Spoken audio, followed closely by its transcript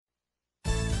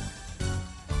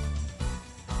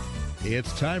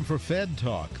It's time for Fed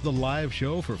Talk, the live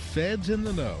show for feds in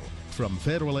the know. From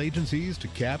federal agencies to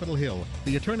Capitol Hill,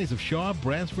 the attorneys of Shaw,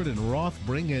 Bransford, and Roth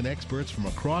bring in experts from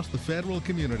across the federal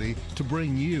community to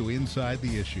bring you inside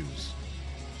the issues.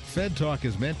 Fed Talk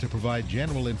is meant to provide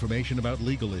general information about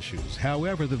legal issues.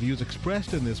 However, the views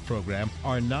expressed in this program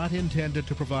are not intended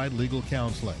to provide legal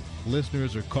counseling.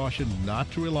 Listeners are cautioned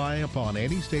not to rely upon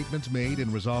any statements made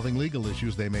in resolving legal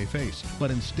issues they may face,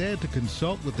 but instead to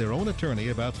consult with their own attorney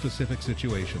about specific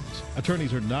situations.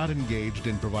 Attorneys are not engaged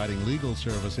in providing legal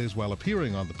services while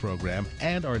appearing on the program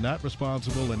and are not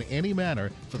responsible in any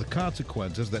manner for the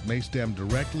consequences that may stem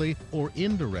directly or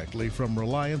indirectly from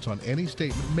reliance on any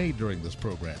statement made during this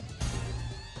program.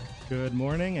 Good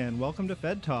morning and welcome to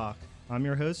Fed Talk. I'm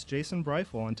your host, Jason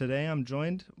Breifel, and today I'm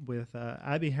joined with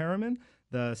Abby Harriman,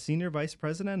 the Senior Vice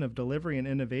President of Delivery and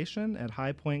Innovation at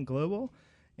High Point Global,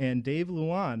 and Dave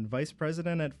Luan, Vice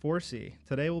President at Forsey.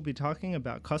 Today we'll be talking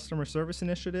about customer service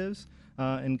initiatives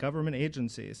in government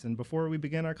agencies. And before we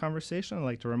begin our conversation, I'd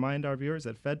like to remind our viewers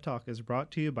that Fed Talk is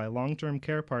brought to you by Long-Term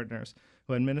Care Partners,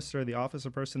 who administer the Office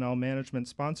of Personnel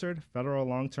Management-sponsored Federal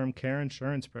Long-Term Care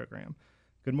Insurance Program.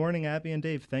 Good morning, Abby and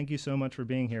Dave. Thank you so much for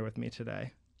being here with me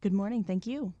today. Good morning. Thank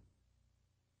you.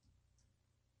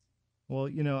 Well,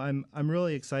 you know, I'm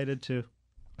really excited to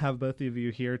have both of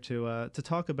you here to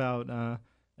talk about a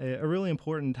really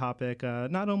important topic,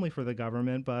 not only for the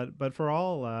government but for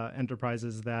all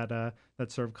enterprises that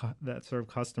serve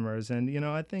customers. And you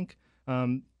know, I think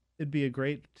it'd be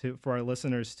for our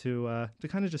listeners to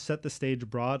kind of just set the stage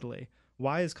broadly.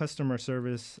 Why is customer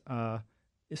service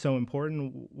so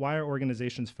important? Why are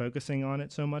organizations focusing on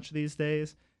it so much these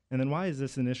days? And then why is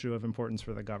this an issue of importance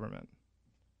for the government?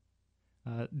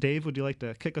 Dave, would you like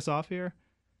to kick us off here?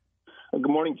 Good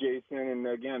morning, Jason. And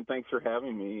again, thanks for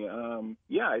having me.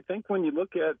 I think when you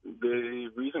look at the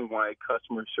reason why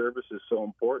customer service is so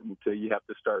important, you have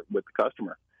to start with the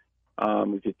customer.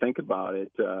 If you think about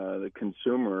it, the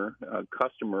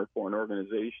customer for an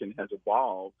organization has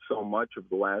evolved so much over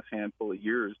the last handful of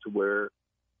years to where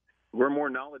we're more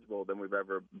knowledgeable than we've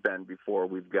ever been before.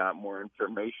 We've got more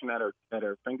information at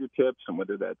our fingertips, and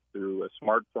whether that's through a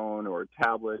smartphone or a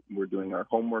tablet, we're doing our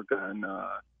homework on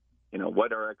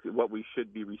what we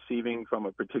should be receiving from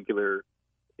a particular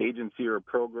agency or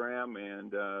program.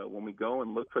 And when we go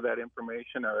and look for that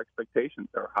information, our expectations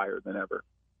are higher than ever.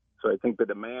 So I think the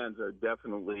demands are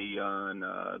definitely on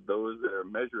those that are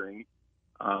measuring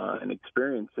and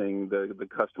experiencing the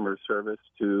customer service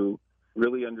to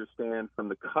really understand from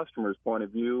the customer's point of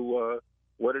view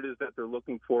what it is that they're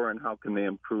looking for and how can they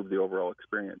improve the overall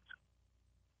experience.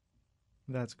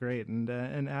 That's great. And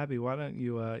Abby, why don't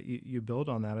you build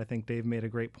on that? I think Dave made a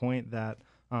great point that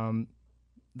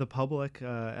the public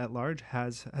at large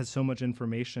has so much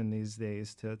information these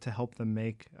days to help them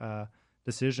make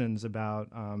decisions about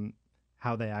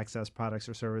how they access products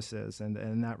or services.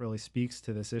 And that really speaks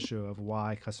to this issue of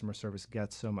why customer service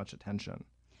gets so much attention.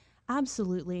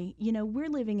 Absolutely. You know, we're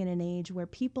living in an age where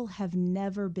people have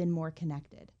never been more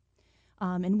connected.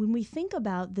 And when we think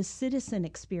about the citizen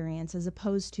experience as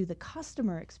opposed to the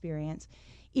customer experience,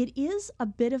 it is a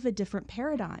bit of a different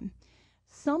paradigm.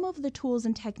 Some of the tools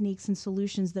and techniques and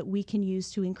solutions that we can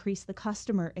use to increase the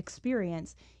customer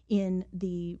experience in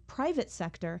the private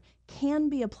sector can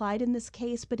be applied in this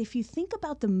case. But if you think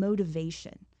about the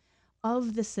motivation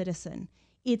of the citizen,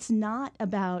 it's not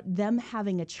about them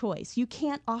having a choice. You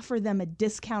can't offer them a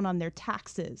discount on their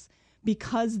taxes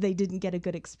because they didn't get a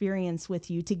good experience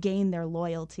with you to gain their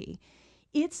loyalty.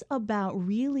 It's about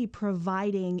really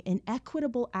providing an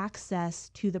equitable access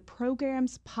to the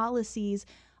programs, policies,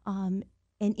 and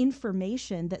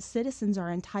information that citizens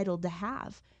are entitled to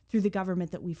have through the government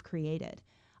that we've created.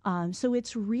 So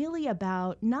it's really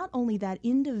about not only that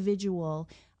individual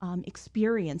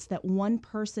experience that one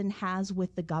person has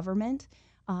with the government.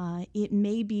 It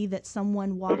may be that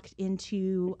someone walked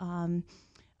into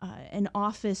an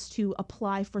office to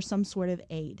apply for some sort of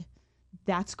aid.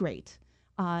 That's great.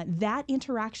 That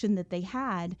interaction that they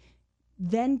had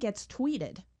then gets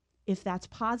tweeted. If that's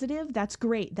positive, that's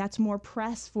great. That's more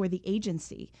press for the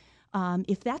agency.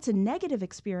 If that's a negative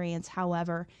experience,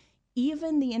 however,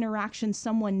 even the interaction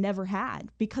someone never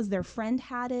had because their friend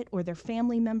had it or their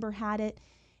family member had it,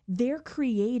 they're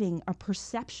creating a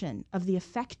perception of the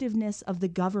effectiveness of the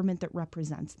government that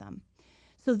represents them.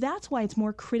 So that's why it's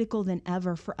more critical than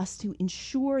ever for us to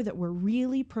ensure that we're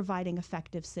really providing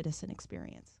effective citizen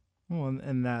experience. Well,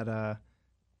 and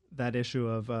that issue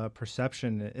of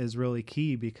perception is really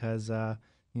key because,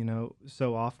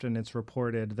 so often it's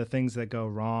reported the things that go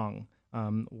wrong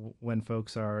when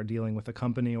folks are dealing with a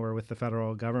company or with the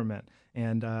federal government.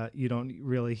 And you don't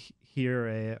really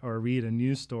hear or read a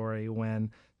news story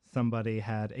when somebody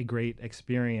had a great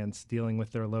experience dealing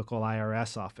with their local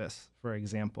IRS office, for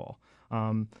example.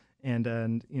 And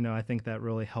I think that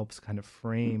really helps kind of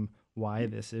frame why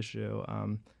this issue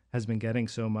has been getting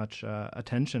so much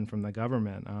attention from the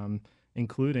government,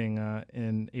 including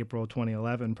in April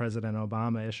 2011, President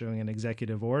Obama issuing an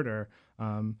executive order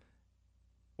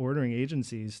ordering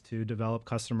agencies to develop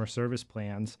customer service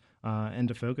plans and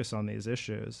to focus on these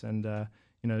issues. And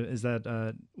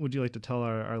would you like to tell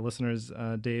our listeners,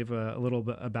 Dave, a little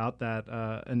bit about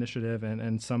that initiative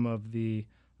and some of the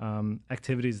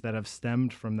activities that have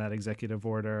stemmed from that executive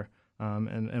order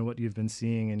and what you've been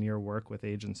seeing in your work with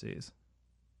agencies?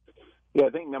 Yeah, I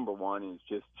think number one is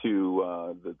just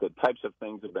to the types of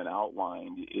things that have been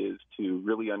outlined is to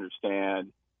really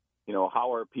understand,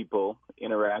 how are people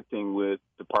interacting with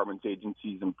departments,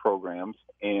 agencies, and programs,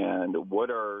 and what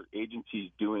are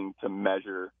agencies doing to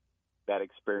measure that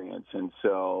experience. And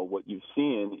so what you've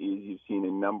seen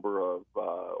a number of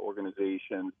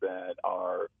organizations that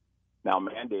are now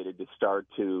mandated to start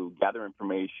to gather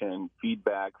information,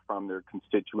 feedback from their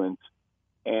constituents,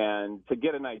 and to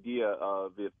get an idea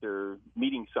of if they're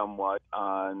meeting somewhat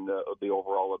on the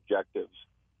overall objectives.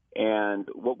 And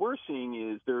what we're seeing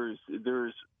is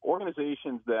there's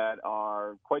organizations that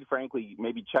are, quite frankly,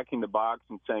 maybe checking the box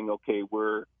and saying, okay,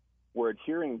 we're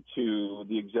adhering to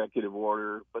the executive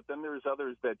order, but then there's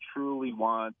others that truly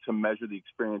want to measure the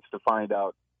experience to find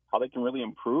out how they can really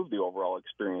improve the overall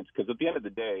experience. Because at the end of the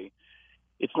day,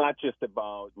 it's not just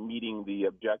about meeting the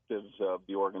objectives of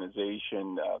the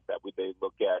organization that they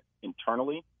look at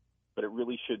internally, but it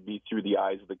really should be through the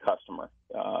eyes of the customer,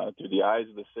 through the eyes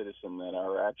of the citizen that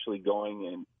are actually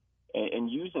going and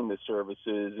using the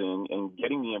services and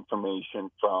getting the information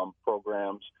from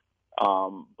programs,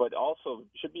 but also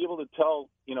should be able to tell,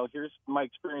 here's my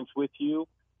experience with you.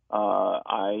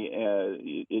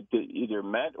 It either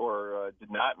met or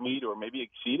did not meet or maybe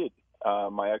exceeded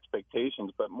my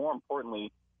expectations. But more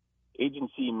importantly,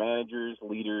 agency managers,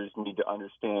 leaders need to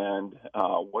understand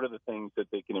what are the things that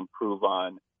they can improve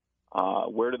on,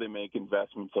 where do they make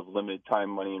investments of limited time,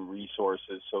 money, and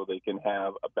resources so they can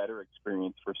have a better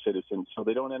experience for citizens so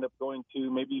they don't end up going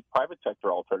to maybe private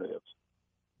sector alternatives.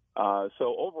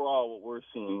 So overall, what we're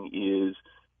seeing is,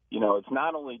 it's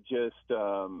not only just,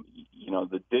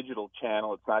 the digital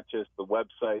channel, it's not just the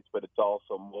websites, but it's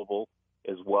also mobile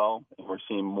as well. And we're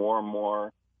seeing more and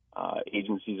more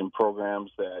agencies and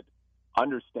programs that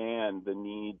understand the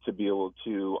need to be able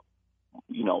to,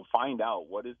 find out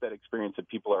what is that experience that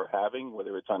people are having,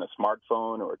 whether it's on a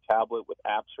smartphone or a tablet with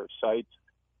apps or sites,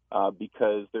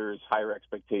 because there's higher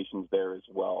expectations there as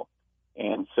well.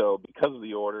 And so because of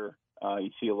the order, you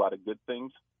see a lot of good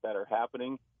things that are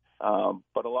happening,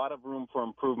 but a lot of room for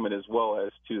improvement as well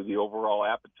as to the overall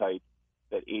appetite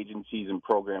that agencies and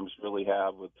programs really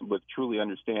have with truly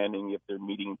understanding if they're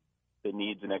meeting the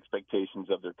needs and expectations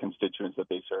of their constituents that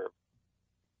they serve.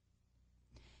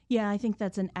 Yeah, I think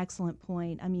that's an excellent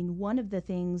point. I mean, one of the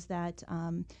things that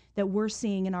that we're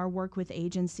seeing in our work with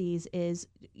agencies is,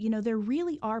 there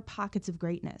really are pockets of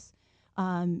greatness.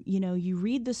 You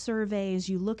read the surveys,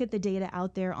 you look at the data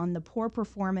out there on the poor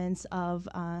performance of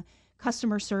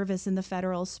customer service in the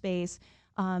federal space,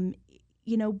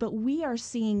 but we are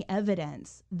seeing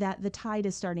evidence that the tide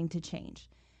is starting to change.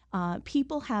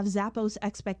 People have Zappos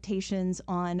expectations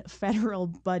on federal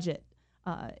budget,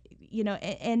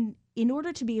 and in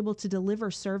order to be able to deliver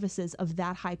services of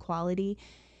that high quality,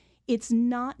 it's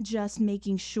not just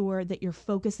making sure that you're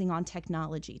focusing on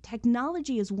technology.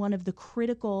 Technology is one of the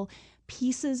critical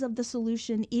pieces of the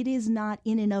solution. It is not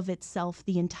in and of itself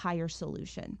the entire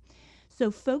solution. So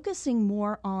focusing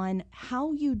more on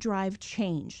how you drive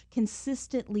change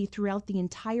consistently throughout the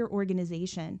entire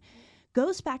organization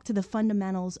goes back to the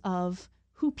fundamentals of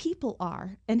who people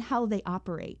are and how they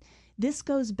operate. This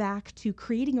goes back to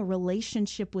creating a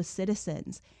relationship with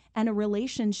citizens and a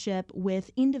relationship with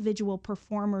individual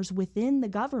performers within the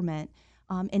government,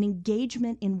 and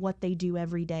engagement in what they do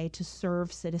every day to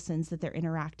serve citizens that they're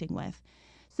interacting with.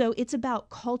 So it's about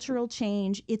cultural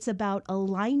change. It's about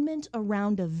alignment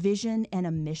around a vision and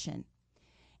a mission.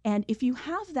 And if you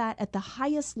have that at the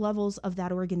highest levels of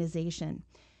that organization,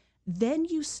 then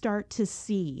you start to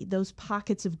see those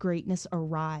pockets of greatness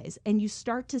arise and you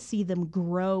start to see them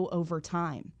grow over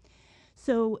time.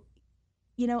 So,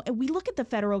 we look at the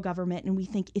federal government and we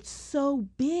think it's so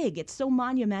big, it's so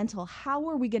monumental. How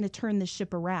are we going to turn this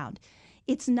ship around?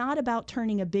 It's not about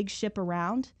turning a big ship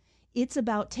around. It's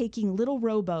about taking little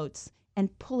rowboats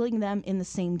and pulling them in the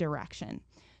same direction.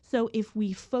 So if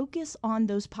we focus on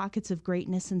those pockets of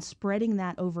greatness and spreading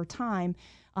that over time,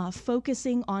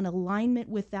 focusing on alignment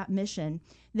with that mission,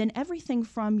 then everything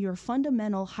from your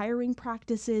fundamental hiring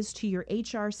practices to your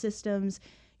HR systems,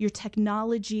 your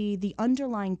technology, the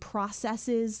underlying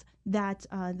processes that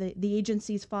the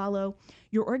agencies follow,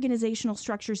 your organizational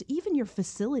structures, even your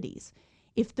facilities,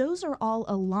 if those are all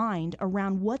aligned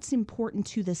around what's important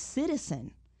to the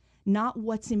citizen, not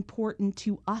what's important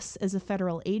to us as a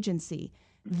federal agency,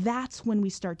 that's when we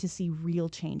start to see real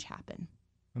change happen.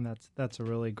 And that's a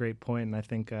really great point, and I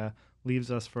think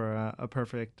leaves us for a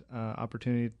perfect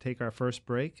opportunity to take our first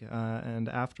break. And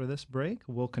after this break,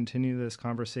 we'll continue this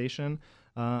conversation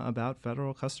about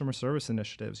federal customer service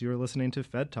initiatives. You're listening to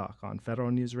Fed Talk on Federal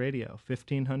News Radio,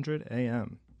 1500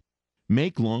 AM.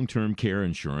 Make long-term care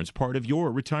insurance part of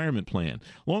your retirement plan.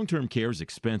 Long-term care is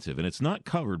expensive, and it's not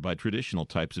covered by traditional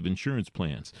types of insurance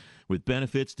plans. With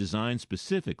benefits designed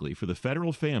specifically for the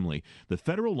federal family, the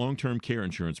Federal Long-Term Care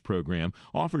Insurance Program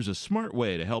offers a smart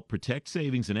way to help protect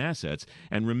savings and assets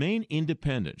and remain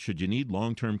independent should you need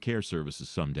long-term care services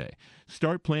someday.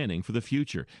 Start planning for the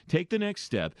future. Take the next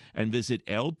step and visit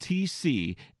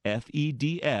LTCFEDS.com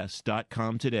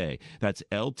today. That's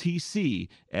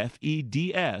LTCFEDS.com.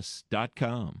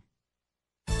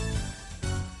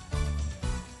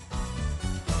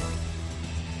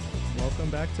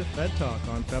 Welcome back to Fed Talk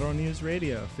on Federal News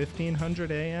Radio,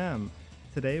 1500 AM.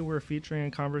 Today we're featuring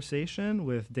a conversation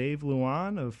with Dave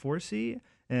Luan of Forsey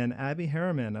and Abby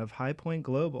Harriman of High Point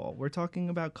Global. We're talking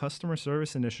about customer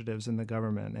service initiatives in the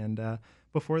government. And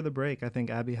before the break, I think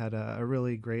Abby had a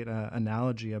really great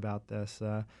analogy about this,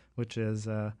 which is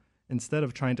instead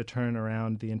of trying to turn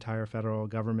around the entire federal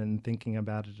government and thinking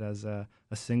about it as a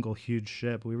single huge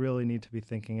ship, we really need to be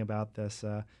thinking about this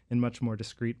in much more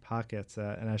discrete pockets,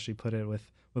 and as she put it,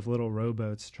 with little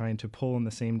rowboats trying to pull in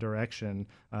the same direction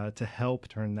to help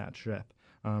turn that ship,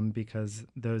 because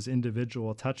those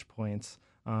individual touch points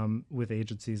with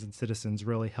agencies and citizens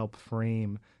really help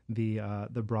frame the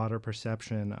broader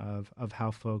perception of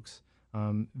how folks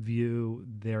view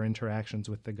their interactions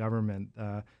with the government.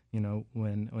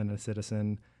 When a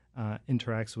citizen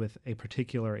interacts with a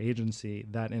particular agency,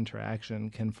 that interaction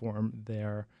can form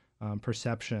their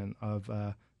perception of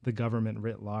the government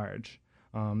writ large.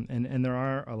 And there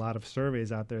are a lot of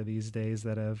surveys out there these days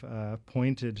that have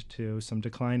pointed to some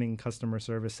declining customer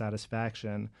service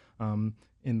satisfaction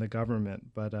in the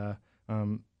government, but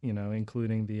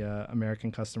including the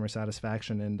American Customer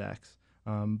Satisfaction Index.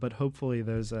 But hopefully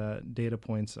those data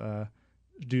points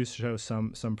do show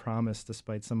some promise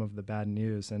despite some of the bad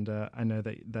news. And I know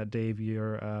that Dave,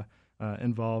 you're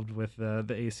involved with the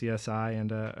ACSI,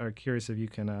 and are curious if you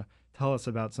can tell us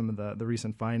about some of the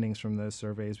recent findings from those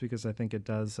surveys, because I think it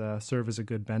does serve as a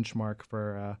good benchmark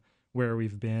for where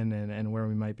we've been and where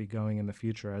we might be going in the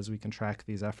future as we can track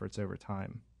these efforts over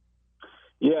time.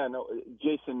 Yeah, no,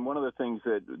 Jason, one of the things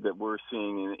that we're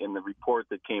seeing in the report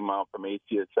that came out from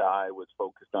ACSI was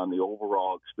focused on the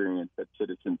overall experience that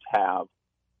citizens have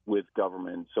with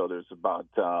government. So there's about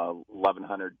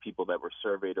 1,100 people that were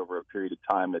surveyed over a period of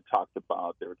time that talked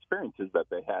about their experiences that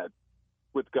they had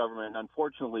with government.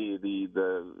 Unfortunately,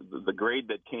 the grade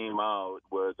that came out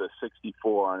was a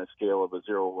 64 on a scale of a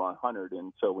 0 to 100.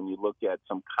 And so when you look at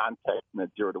some context in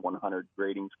that 0 to 100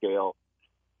 grading scale,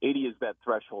 80 is that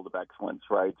threshold of excellence,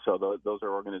 right? So those are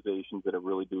organizations that are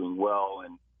really doing well,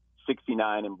 and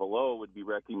 69 and below would be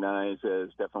recognized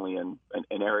as definitely an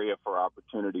area for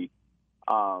opportunity.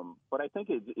 But I think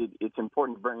it's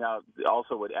important to bring out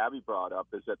also what Abby brought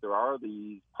up, is that there are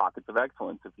these pockets of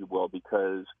excellence, if you will,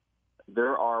 because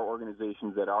there are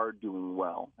organizations that are doing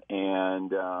well.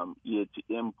 And it's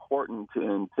important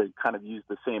to kind of use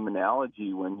the same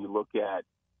analogy when you look at,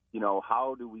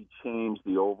 how do we change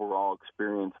the overall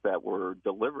experience that we're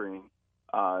delivering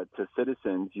to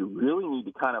citizens? You really need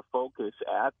to kind of focus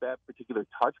at that particular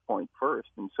touch point first.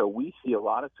 And so we see a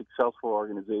lot of successful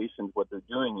organizations, what they're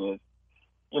doing is,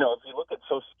 if you look at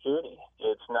Social Security,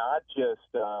 it's not just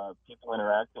people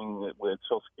interacting with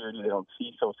Social Security. They don't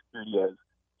see Social Security as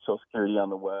Social Security on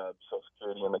the web, Social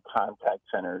Security in the contact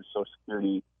centers, Social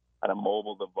Security on a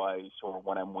mobile device, or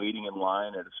when I'm waiting in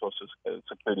line at a Social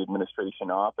Security Administration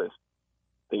office.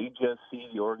 They just see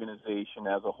the organization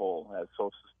as a whole, as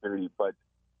Social Security. But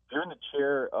if you're in the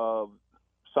chair of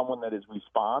someone that is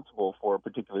responsible for a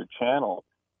particular channel,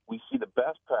 we see the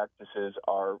best practices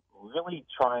are really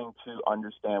trying to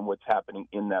understand what's happening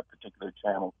in that particular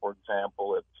channel. For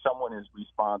example, if someone is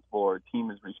responsible or a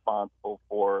team is responsible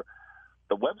for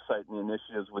the website and the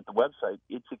initiatives with the website,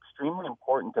 it's extremely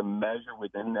important to measure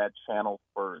within that channel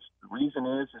first. The reason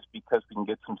is because we can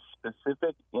get some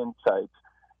specific insights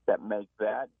that make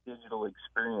that digital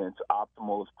experience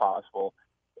optimal as possible.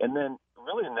 And then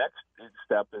really the next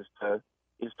step is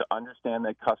to understand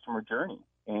that customer journey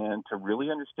and to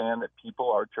really understand that people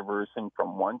are traversing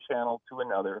from one channel to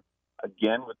another,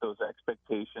 again, with those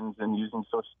expectations, and using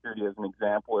Social Security as an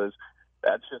example is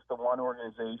that's just the one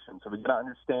organization. So we've got to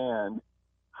understand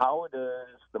how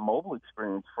does the mobile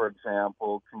experience, for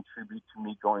example, contribute to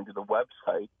me going to the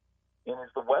website? And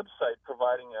is the website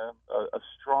providing a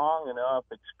strong enough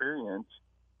experience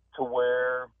to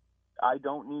where I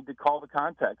don't need to call the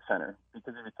contact center?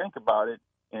 Because if you think about it,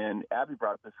 and Abby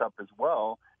brought this up as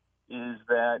well, is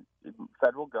that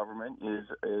federal government is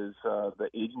the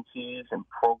agencies and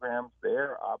programs,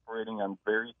 they're operating on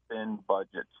very thin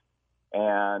budgets.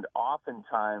 And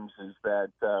oftentimes is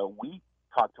that we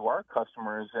talk to our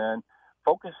customers and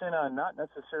focus in on not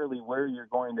necessarily where you're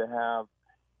going to have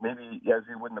maybe, as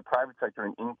you would in the private sector,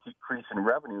 an increase in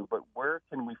revenue, but where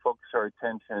can we focus our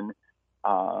attention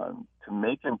to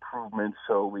make improvements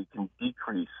so we can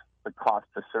decrease the cost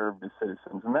to serve the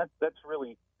citizens? And that's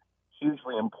really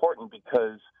hugely important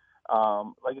because,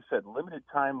 like I said, limited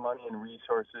time, money, and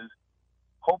resources.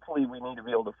 Hopefully we need to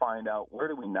be able to find out where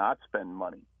do we not spend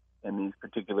money in these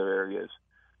particular areas.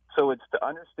 So it's to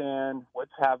understand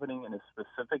what's happening in a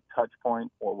specific touch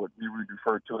point, or what we would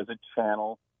refer to as a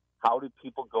channel. How do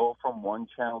people go from one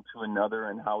channel to another,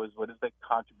 and what is the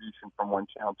contribution from one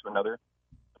channel to another?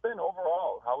 But then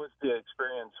overall, how is the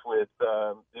experience with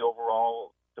the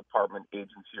overall department,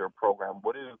 agency, or program?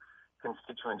 What do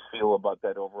constituents feel about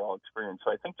that overall experience? So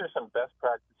I think there's some best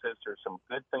practices. There's some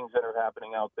good things that are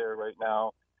happening out there right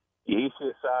now. The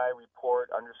ACSI report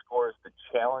underscores the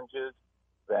challenges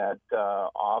that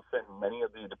often many of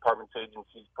the departments,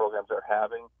 agencies, programs are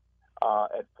having.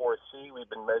 At 4C, we've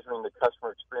been measuring the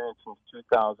customer experience since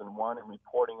 2001 and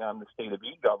reporting on the state of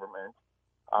e-government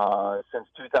since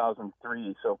 2003.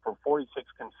 So for 46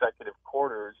 consecutive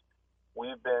quarters,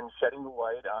 we've been shedding the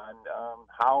light on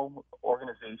how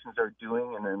organizations are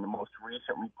doing. And in the most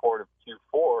recent report of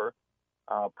Q4,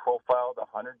 profiled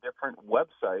 100 different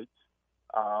websites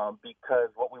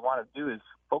because what we want to do is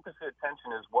focus the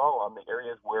attention as well on the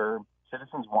areas where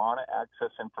citizens want to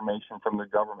access information from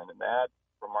their government. And that,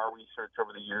 from our research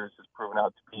over the years, has proven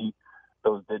out to be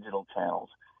those digital channels.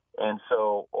 And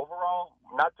so overall,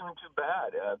 not doing too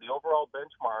bad. The overall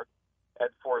benchmark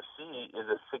at 4C is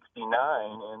a 69,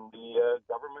 and the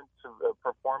government's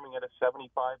performing at a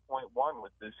 75.1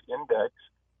 with this index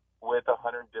with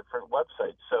 100 different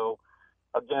websites. So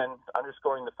again,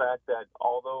 underscoring the fact that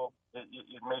although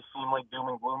it may seem like doom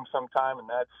and gloom sometime, and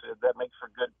that makes for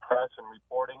good press and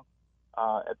reporting,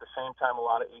 at the same time, a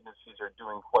lot of agencies are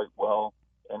doing quite well,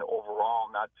 and overall,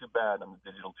 not too bad on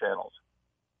the digital channels.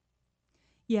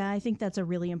 Yeah, I think that's a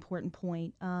really important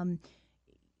point.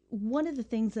 One of the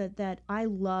things that I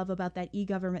love about that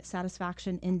e-government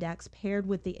satisfaction index paired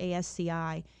with the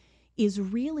ASCI is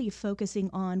really focusing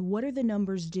on what are the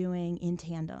numbers doing in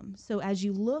tandem. So as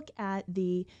you look at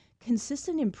the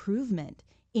consistent improvement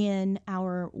in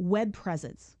our web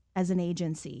presence as an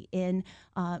agency, in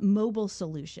mobile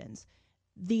solutions,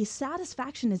 the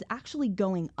satisfaction is actually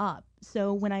going up.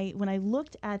 So when I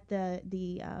looked at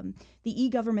the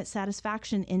e-government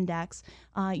satisfaction index,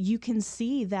 you can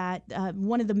see that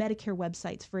one of the Medicare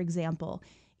websites, for example,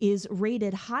 is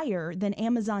rated higher than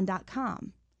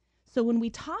Amazon.com. So when we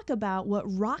talk about what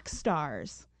rock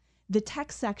stars the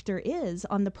tech sector is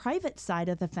on the private side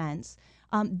of the fence,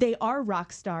 they are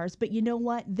rock stars, but you know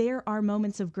what? There are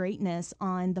moments of greatness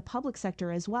on the public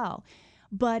sector as well.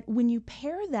 But when you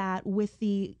pair that with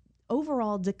the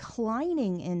overall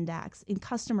declining index in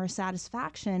customer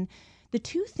satisfaction, the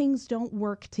two things don't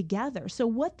work together. So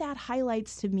what that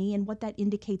highlights to me, and what that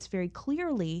indicates very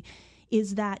clearly,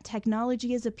 is that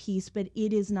technology is a piece, but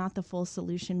it is not the full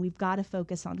solution. We've got to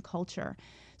focus on culture.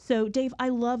 So Dave, I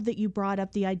love that you brought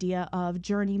up the idea of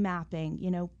journey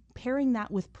mapping, pairing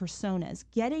that with personas,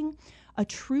 getting a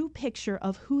true picture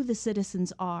of who the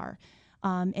citizens are.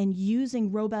 And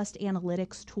using robust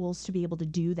analytics tools to be able to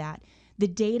do that. The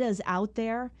data is out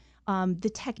there.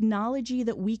 The technology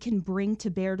that we can bring to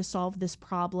bear to solve this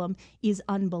problem is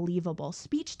unbelievable.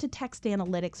 Speech-to-text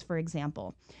analytics, for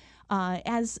example.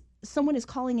 As someone is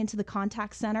calling into the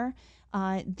contact center,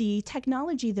 the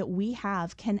technology that we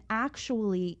have can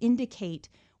actually indicate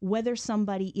whether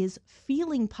somebody is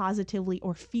feeling positively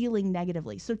or feeling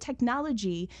negatively. So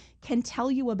technology can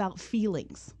tell you about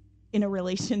feelings in a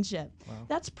relationship. Wow.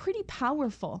 That's pretty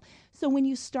powerful. So when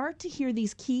you start to hear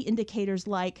these key indicators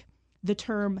like the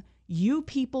term, "you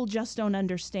people just don't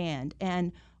understand,"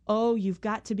 and "oh, you've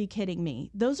got to be kidding me,"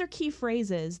 those are key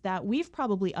phrases that we've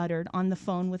probably uttered on the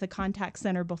phone with a contact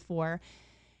center before.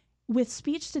 with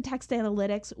speech to text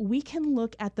analytics, we can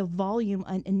look at the volume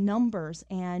and numbers,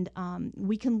 and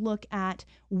we can look at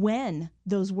when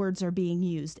those words are being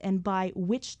used and by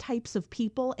which types of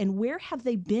people and where have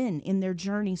they been in their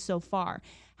journey so far.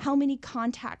 How many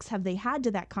contacts have they had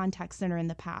to that contact center in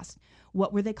the past?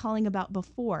 What were they calling about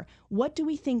before? What do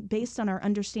we think, based on our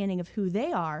understanding of who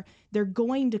they are, they're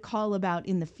going to call about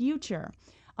in the future?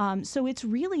 So it's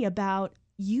really about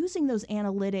using those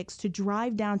analytics to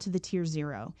drive down to the tier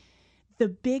zero. The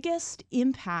biggest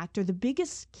impact, or the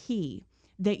biggest key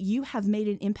that you have made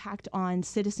an impact on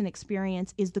citizen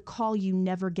experience, is the call you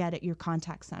never get at your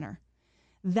contact center.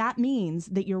 That means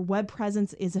that your web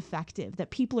presence is effective, that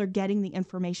people are getting the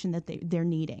information that they're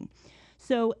needing.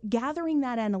 So gathering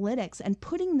that analytics and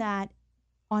putting that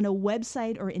on a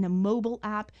website or in a mobile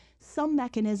app, some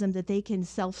mechanism that they can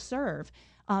self-serve,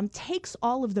 takes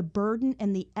all of the burden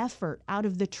and the effort out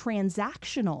of the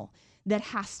transactional that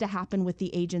has to happen with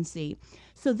the agency.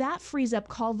 So that frees up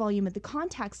call volume at the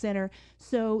contact center,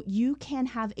 so you can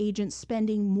have agents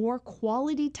spending more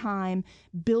quality time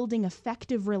building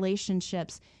effective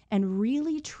relationships and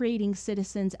really treating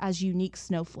citizens as unique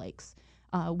snowflakes.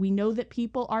 We know that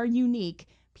people are unique.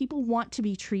 People want to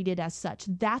be treated as such.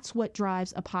 That's what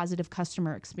drives a positive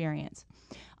customer experience.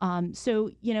 So,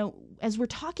 as we're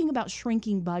talking about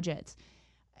shrinking budgets,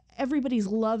 everybody's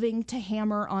loving to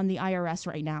hammer on the IRS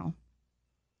right now.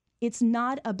 It's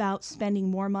not about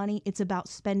spending more money. It's about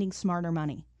spending smarter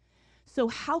money. So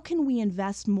how can we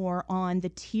invest more on the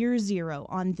tier zero,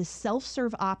 on the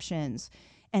self-serve options,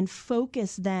 and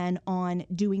focus then on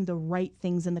doing the right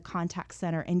things in the contact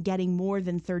center and getting more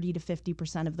than 30 to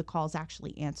 50% of the calls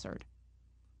actually answered?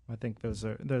 I think those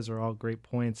are all great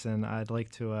points, and I'd like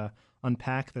to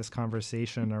unpack this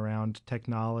conversation around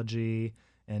technology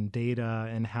and data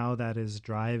and how that is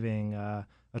driving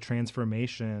a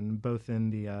transformation, both in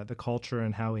the culture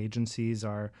and how agencies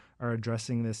are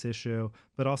addressing this issue,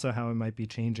 but also how it might be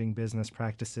changing business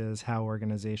practices, how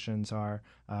organizations are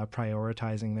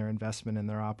prioritizing their investment in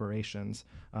their operations.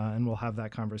 And we'll have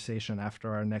that conversation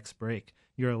after our next break.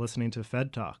 You're listening to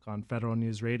Fed Talk on Federal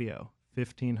News Radio,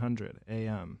 1500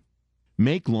 AM.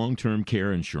 Make long-term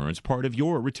care insurance part of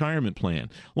your retirement plan.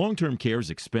 Long-term care is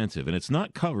expensive, and it's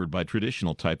not covered by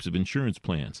traditional types of insurance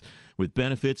plans. With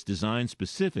benefits designed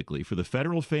specifically for the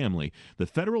federal family, the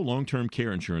Federal Long-Term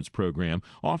Care Insurance Program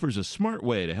offers a smart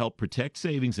way to help protect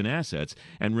savings and assets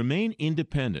and remain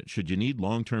independent should you need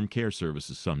long-term care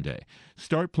services someday.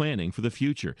 Start planning for the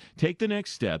future. Take the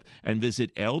next step and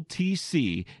visit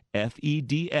ltcfeds.com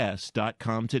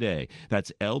today.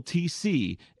 That's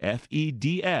ltcfeds.com.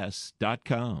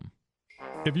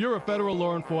 If you're a federal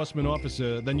law enforcement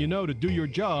officer, then you know to do your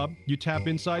job, you tap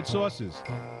inside sources.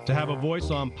 To have a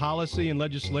voice on policy and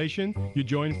legislation, you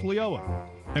join FLEOA.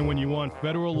 And when you want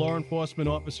federal law enforcement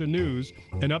officer news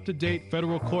and up-to-date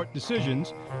federal court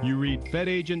decisions, you read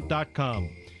fedagent.com.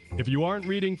 If you aren't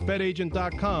reading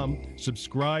fedagent.com,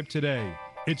 subscribe today.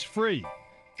 It's free.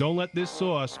 Don't let this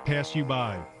source pass you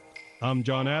by. I'm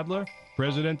John Adler,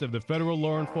 president of the Federal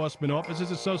Law Enforcement Officers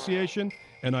Association,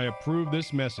 and I approve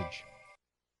this message.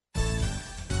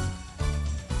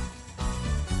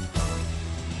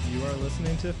 You are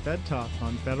listening to Fed Talk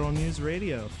on Federal News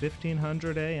Radio,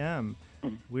 1500 AM.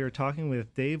 We are talking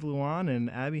with Dave Luan and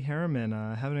Abby Harriman,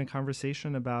 having a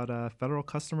conversation about federal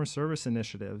customer service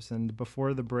initiatives. And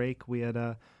before the break, we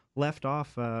had left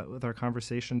off with our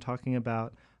conversation talking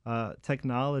about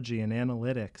technology and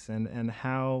analytics and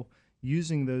how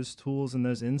using those tools and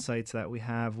those insights that we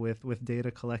have with data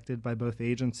collected by both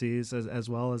agencies as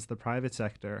well as the private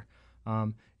sector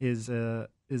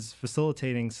is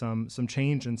facilitating some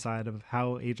change inside of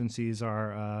how agencies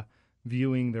are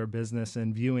viewing their business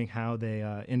and viewing how they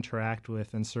interact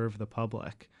with and serve the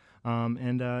public.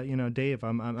 Dave,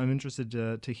 I'm interested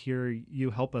to hear you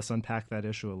help us unpack that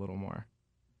issue a little more.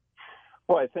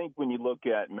 Well, I think when you look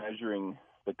at measuring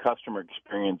the customer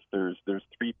experience, there's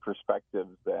three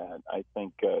perspectives that I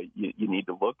think you need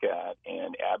to look at,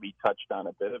 and Abby touched on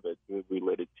a bit of it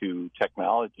related to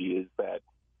technology, is that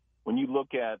when you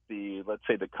look at let's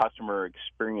say the customer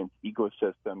experience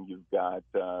ecosystem, you've got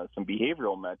some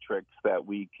behavioral metrics that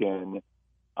we can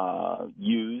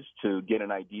use to get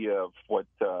an idea of what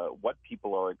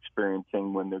people are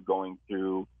experiencing when they're going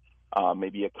through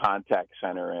maybe a contact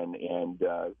center and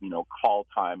call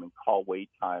time and call wait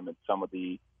time, and some of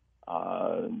the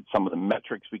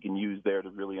metrics we can use there to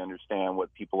really understand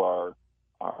what people are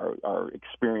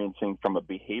experiencing from a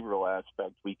behavioral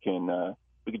aspect. We can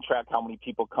track how many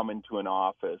people come into an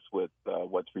office with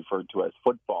what's referred to as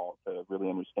footfall to really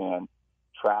understand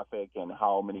traffic and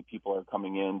how many people are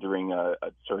coming in during a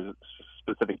sort of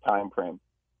specific time frame.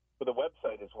 for the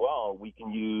website as well, we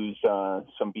can use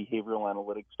some behavioral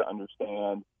analytics to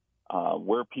understand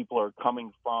where people are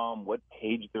coming from, what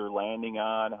page they're landing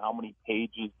on, how many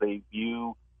pages they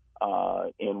view,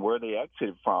 and where they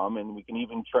exited from. And we can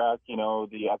even track,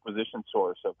 the acquisition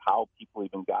source of how people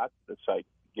even got to the site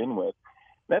to begin with.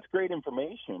 That's great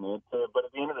information. But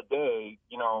at the end of the day,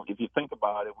 if you think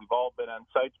about it, we've all been on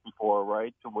sites before,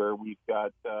 right, to where we've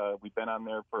been on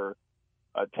there for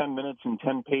 10 minutes and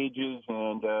 10 pages,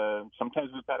 and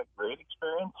sometimes we've had a great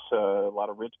experience, a lot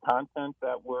of rich content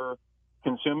that we're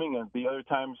consuming, and the other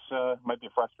times might be a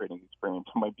frustrating experience.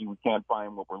 It might be we can't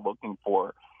find what we're looking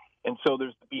for. And so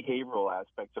there's the behavioral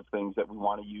aspects of things that we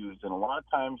want to use, and a lot of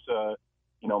times,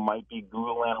 might be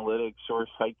Google Analytics or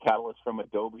Site Catalyst from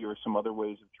Adobe or some other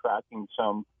ways of tracking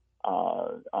some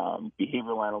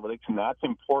behavioral analytics, and that's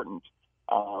important.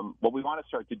 What we want to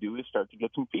start to do is start to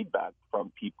get some feedback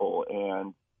from people.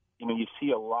 And, you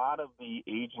see a lot of the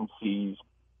agencies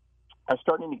are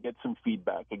starting to get some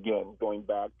feedback, again, going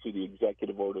back to the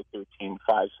Executive Order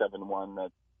 13571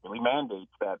 that really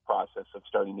mandates that process of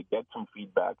starting to get some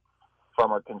feedback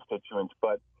from our constituents.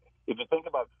 But if you think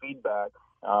about feedback,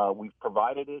 we've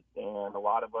provided it, and a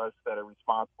lot of us that are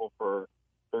responsible for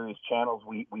various channels,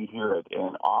 we hear it.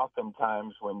 And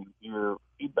oftentimes when you hear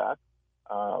feedback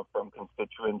from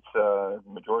constituents, the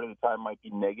majority of the time might be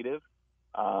negative.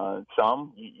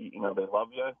 Some, they love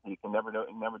you. You can never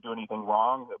do anything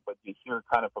wrong, but you hear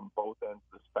kind of from both ends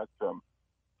of the spectrum.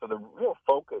 So the real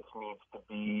focus needs to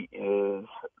be is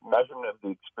measurement of the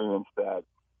experience that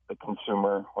the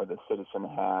consumer or the citizen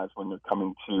has when they're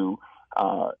coming to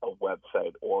a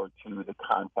website or to the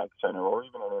contact center or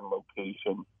even an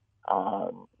in-location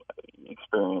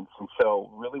experience. And so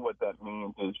really what that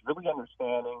means is really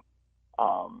understanding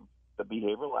the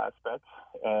behavioral aspects,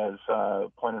 as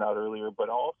pointed out earlier, but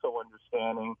also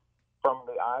understanding from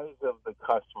the eyes of the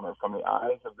customer, from the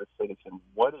eyes of the citizen,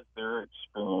 what is their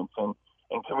experience, and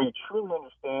can we truly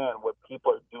understand what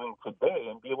people are doing today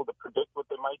and be able to predict what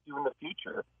they might do in the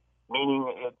future?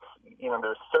 Meaning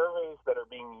there's surveys that are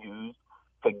being used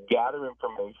to gather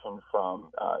information from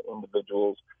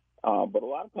individuals, but a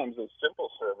lot of times those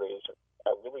simple surveys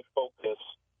are really focused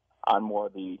on more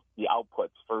the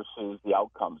outputs versus the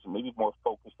outcomes, and maybe more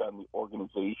focused on the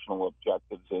organizational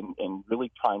objectives and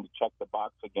really trying to check the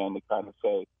box again to kind of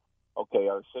say, okay,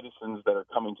 our citizens that are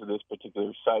coming to this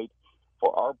particular site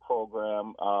for our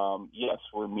program, yes,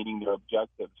 we're meeting their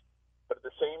objectives. But at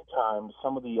the same time,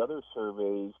 some of the other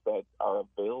surveys that are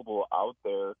available out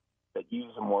there that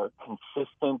use a more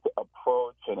consistent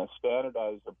approach and a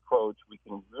standardized approach, we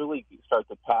can really start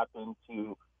to tap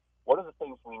into what are the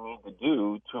things we need to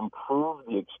do to improve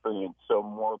the experience so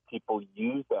more people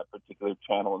use that particular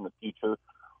channel in the future.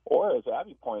 Or, as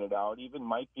Abby pointed out, even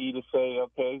might be to say,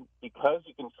 okay, because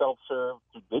you can self-serve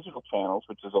through digital channels,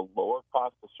 which is a lower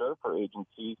cost to serve for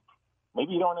agencies,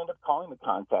 maybe you don't end up calling the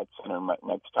contact center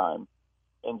next time.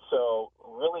 And so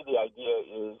really the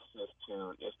idea is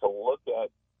to look at,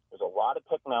 there's a lot of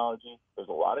technology, there's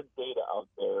a lot of data out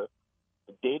there.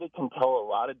 The data can tell a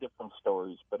lot of different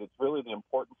stories, but it's really the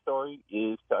important story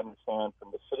is to understand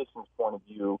from the citizen's point of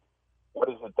view, what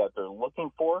is it that they're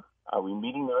looking for? Are we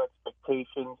meeting their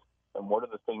expectations? And what are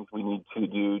the things we need to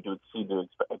do to exceed their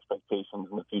expectations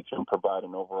in the future and provide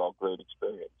an overall great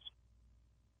experience?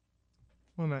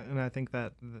 Well, and I think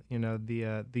that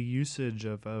the usage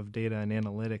of data and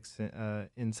analytics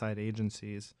inside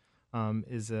agencies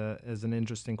is an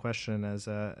interesting question.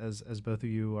 As both of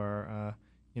you are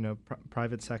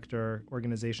private sector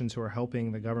organizations who are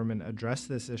helping the government address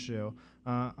this issue.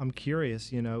 I'm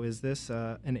curious, is this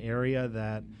an area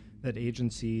that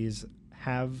agencies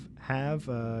have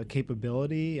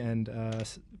capability and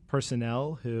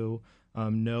personnel who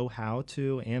know how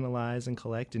to analyze and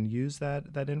collect and use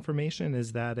that information?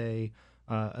 Is that a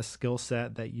skill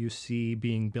set that you see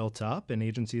being built up and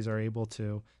agencies are able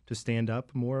to stand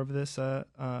up more of this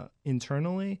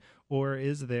internally? Or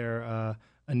is there a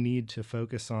need to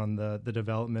focus on the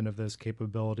development of those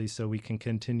capabilities so we can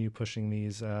continue pushing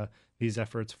these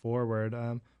efforts forward?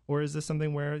 Or is this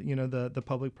something where the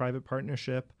public-private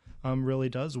partnership really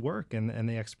does work, and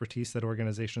the expertise that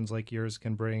organizations like yours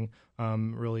can bring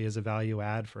really is a value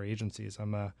add for agencies?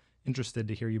 I'm interested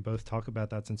to hear you both talk about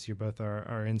that, since you both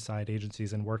are inside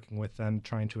agencies and working with them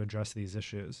trying to address these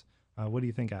issues. What do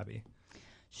you think, Abby?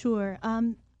 Sure.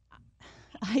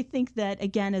 I think that,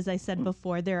 again, as I said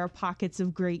before, there are pockets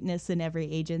of greatness in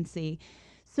every agency.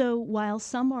 So while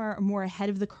some are more ahead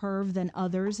of the curve than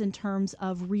others in terms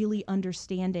of really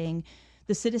understanding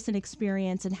the citizen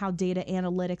experience and how data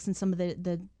analytics and some of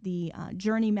the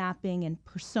journey mapping and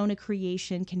persona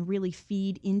creation can really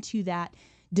feed into that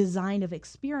design of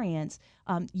experience,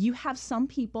 you have some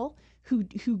people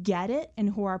who get it and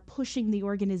who are pushing the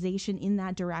organization in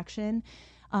that direction.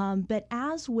 But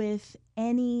as with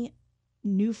any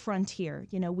new frontier,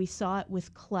 we saw it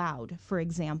with cloud, for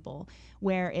example,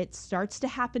 where it starts to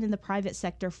happen in the private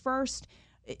sector first.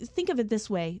 Think of it this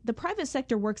way: the private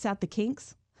sector works out the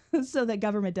kinks so that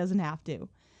government doesn't have to.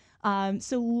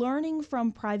 So learning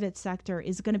from private sector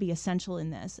is going to be essential in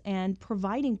this, and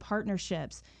providing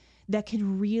partnerships that could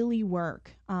really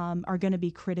work are going to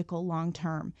be critical long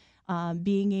term.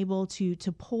 Being able to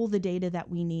pull the data that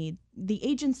we need. The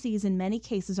agencies in many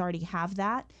cases already have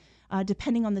that,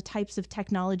 depending on the types of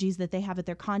technologies that they have at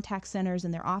their contact centers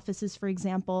and their offices, for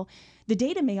example. The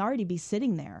data may already be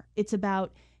sitting there. It's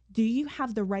about, do you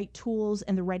have the right tools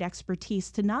and the right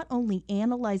expertise to not only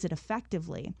analyze it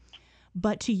effectively,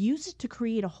 but to use it to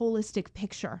create a holistic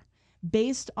picture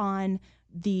based on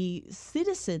the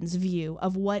citizen's view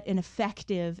of what an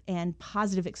effective and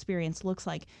positive experience looks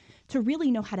like, to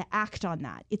really know how to act on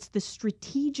that. It's the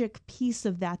strategic piece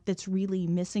of that that's really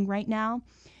missing right now,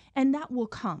 and that will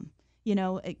come.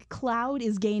 Cloud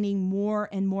is gaining more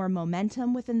and more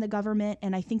momentum within the government,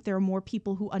 and I think there are more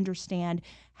people who understand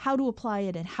how to apply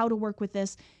it and how to work with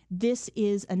this. This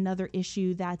is another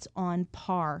issue that's on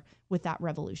par with that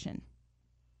revolution.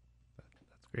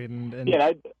 That's great.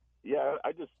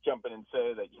 I just jump in and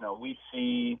say that, we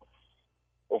see,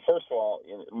 well, first of all,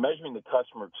 measuring the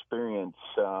customer experience,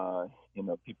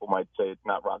 people might say it's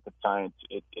not rocket science.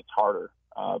 It's harder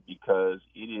because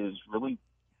it is really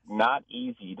not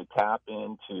easy to tap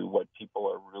into what people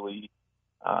are really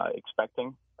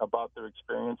expecting about their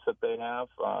experience that they have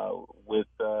with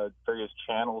various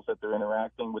channels that they're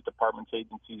interacting with departments,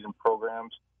 agencies, and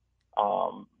programs.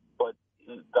 But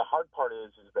the hard part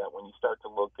is that when you start to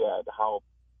look at how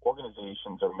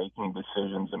organizations are making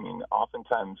decisions,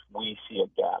 oftentimes we see a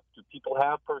gap. Do people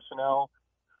have personnel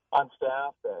on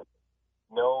staff that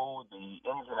know the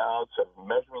ins and outs of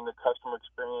measuring the customer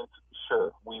experience? Sure.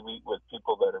 We meet with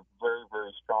people that are very, very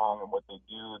strong in what they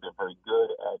do. They're very good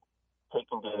at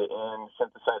taking data in,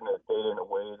 synthesizing that data in a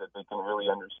way that they can really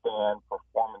understand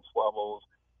performance levels.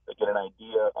 They get an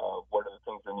idea of what are the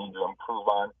things they need to improve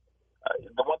on.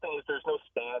 The one thing is there's no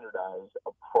standardized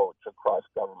approach across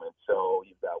government. So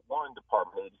you've got one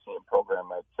department, agency, and program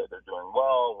might say they're doing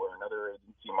well, where another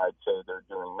agency might say they're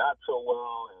doing not so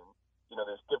well. And,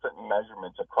 there's different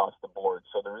measurements across the board.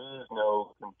 So there is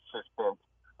no consistent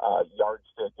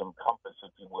yardstick and compass, if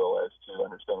you will, as to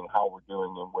understanding how we're doing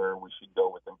and where we should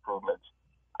go with improvements.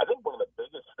 I think one of the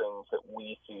biggest things that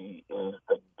we see is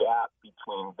the gap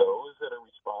between those that are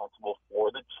responsible for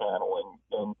the channel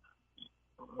and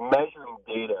measuring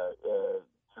data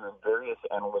through various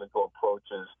analytical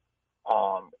approaches.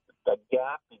 The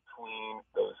gap between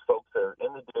those folks that are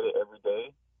in the data every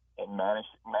day and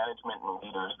management and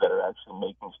leaders that are actually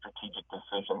making strategic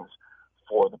decisions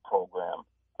for the program.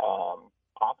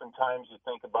 Oftentimes you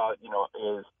think about,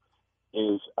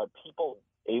 are people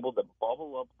able to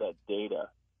bubble up that data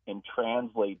and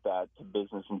translate that to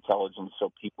business intelligence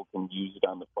so people can use it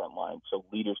on the front line, so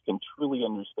leaders can truly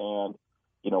understand,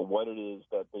 what it is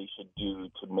that they should do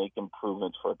to make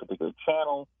improvements for a particular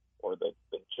channel, or the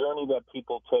journey that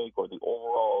people take, or the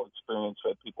overall experience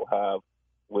that people have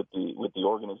with the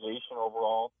organization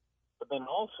overall. But then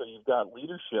also you've got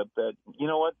leadership that,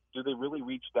 do they really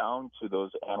reach down to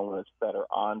those analysts that are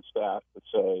on staff to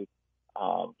say,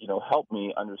 help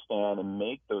me understand and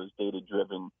make those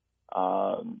data-driven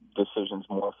decisions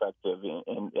more effective?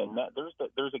 And that,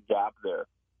 there's a gap there.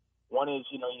 One is,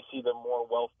 you see the more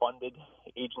well-funded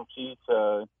agencies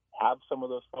have some of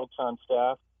those folks on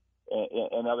staff,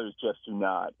 and others just do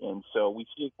not. And so we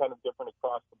see it kind of different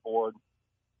across the board.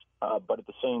 But at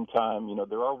the same time,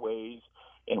 there are ways,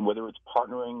 and whether it's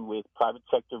partnering with private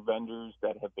sector vendors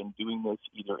that have been doing this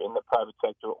either in the private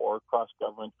sector or across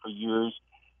government for years,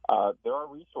 there are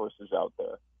resources out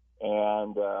there.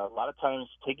 And a lot of times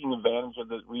taking advantage of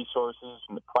the resources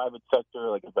from the private sector,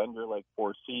 like a vendor like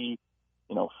 4C,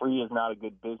 free is not a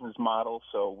good business model,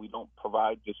 so we don't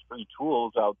provide just free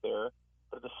tools out there.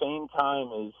 But at the same time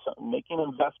is making an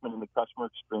investment in the customer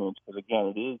experience, because,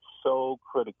 again, it is so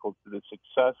critical to the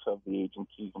success of the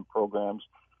agencies and programs.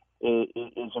 It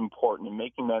is important, in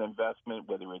making that investment,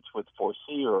 whether it's with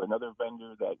 4C or another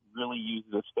vendor that really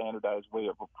uses a standardized way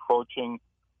of approaching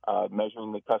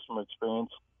measuring the customer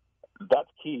experience. That's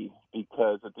key,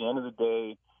 because at the end of the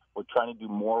day, we're trying to do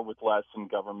more with less in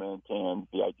government, and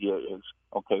the idea is,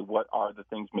 okay, what are the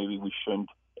things maybe we shouldn't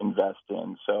invest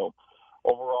in? So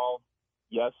overall,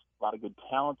 yes, a lot of good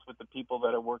talents with the people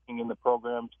that are working in the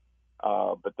programs,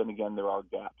 but then again, there are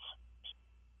gaps.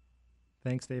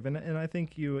 Thanks, Dave. And I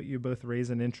think you both raise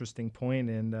an interesting point.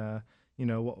 And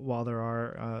while there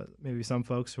are maybe some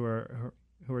folks who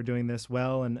are doing this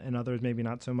well, and others maybe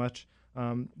not so much,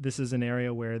 this is an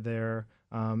area where they're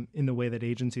in the way that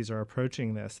agencies are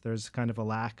approaching this, there's kind of a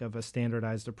lack of a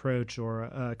standardized approach or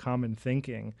a common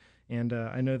thinking. And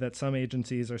I know that some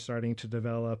agencies are starting to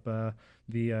develop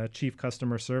the chief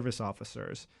customer service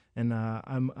officers. And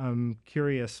I'm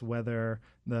curious whether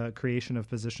the creation of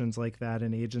positions like that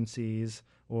in agencies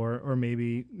or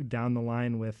maybe down the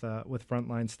line with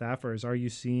frontline staffers, are you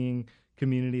seeing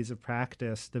communities of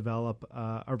practice develop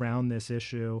around this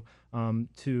issue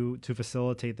to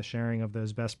facilitate the sharing of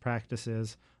those best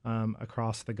practices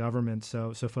across the government,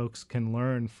 so folks can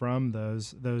learn from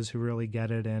those who really get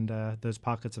it and those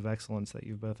pockets of excellence that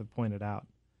you both have pointed out?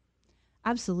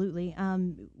 Absolutely.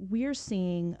 We're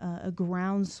seeing a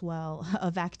groundswell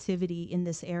of activity in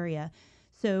this area.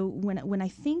 So when I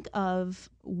think of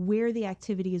where the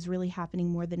activity is really happening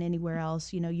more than anywhere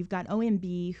else, you've got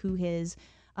OMB, who has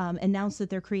announced that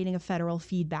they're creating a federal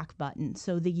feedback button,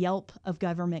 so the Yelp of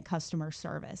government customer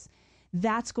service.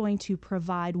 That's going to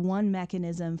provide one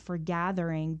mechanism for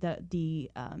gathering the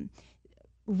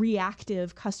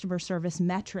reactive customer service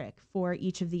metric for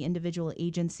each of the individual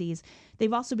agencies.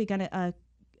 They've also begun a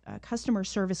customer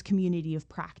service community of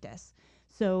practice.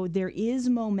 So there is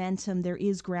momentum, there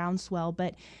is groundswell.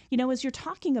 But, as you're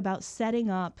talking about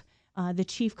setting up the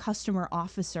chief customer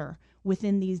officer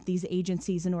within these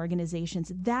agencies and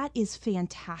organizations, that is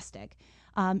fantastic.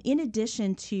 In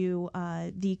addition to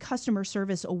the customer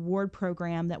service award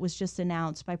program that was just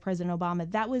announced by President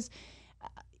Obama, that was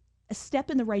a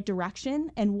step in the right direction.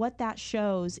 And what that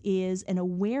shows is an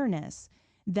awareness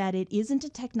that it isn't a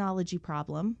technology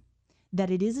problem, that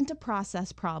it isn't a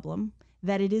process problem,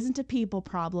 that it isn't a people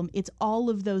problem. It's all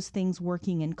of those things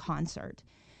working in concert.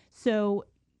 So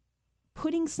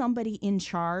putting somebody in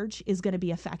charge is going to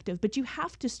be effective, but you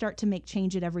have to start to make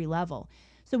change at every level.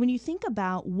 So when you think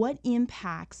about what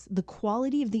impacts the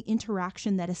quality of the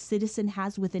interaction that a citizen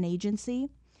has with an agency,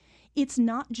 it's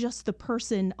not just the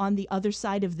person on the other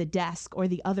side of the desk or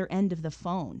the other end of the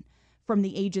phone from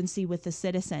the agency with the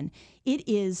citizen. It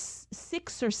is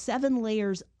 6 or 7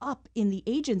 layers up in the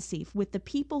agency with the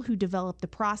people who develop the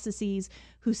processes,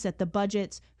 who set the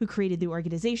budgets, who created the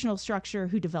organizational structure,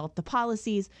 who developed the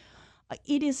policies.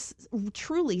 It is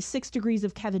truly 6 degrees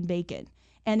of Kevin Bacon.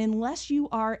 And unless you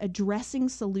are addressing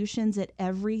solutions at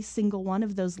every single one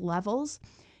of those levels,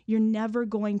 you're never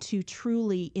going to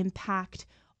truly impact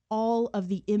all of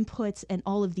the inputs and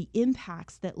all of the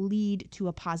impacts that lead to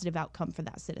a positive outcome for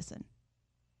that citizen.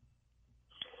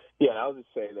 Yeah, I'll just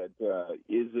say that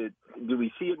do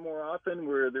we see it more often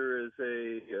where there is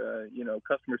a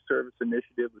customer service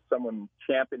initiative with someone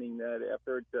championing that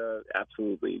effort?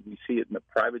 Absolutely. We see it in the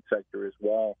private sector as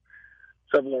well.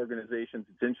 Several organizations,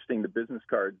 it's interesting, the business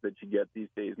cards that you get these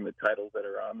days and the titles that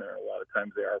are on there, a lot of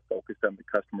times they are focused on the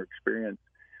customer experience.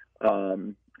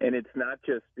 And it's not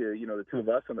just, the two of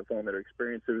us on the phone that are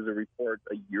experienced. There was a report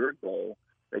a year ago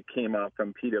that came out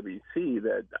from PwC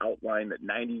that outlined that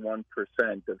 91%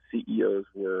 of CEOs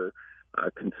were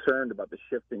concerned about the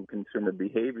shift in consumer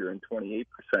behavior, and 28%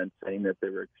 saying that they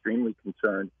were extremely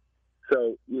concerned.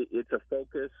 So it's a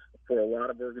focus for a lot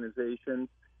of organizations.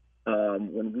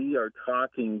 When we are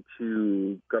talking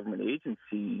to government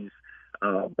agencies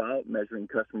about measuring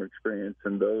customer experience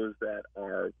and those that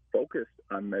are focused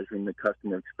on measuring the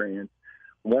customer experience,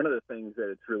 one of the things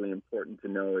that it's really important to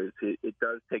know is it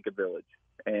does take a village.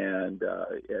 And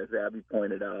as Abby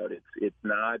pointed out, it's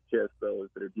not just those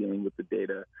that are dealing with the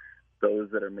data, those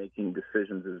that are making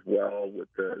decisions as well with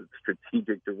the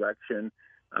strategic direction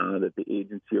that the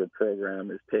agency or program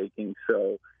is taking.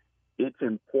 So it's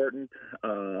important.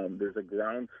 There's a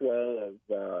groundswell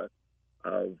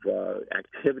of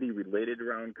activity related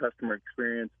around customer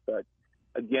experience, but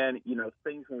again,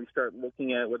 things when we start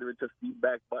looking at whether it's a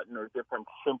feedback button or different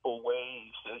simple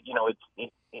ways,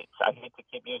 it's I hate to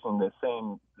keep using the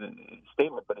same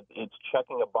statement, but it's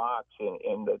checking a box,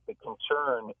 and the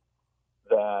concern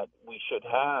that we should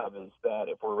have is that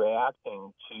if we're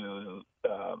reacting to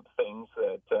things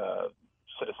that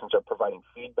citizens are providing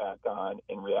feedback on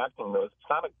and reacting to those, it's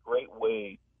not a great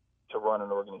way to run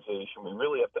an organization. We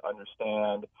really have to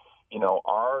understand,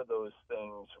 are those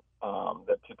things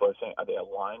that people are saying, are they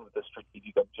aligned with the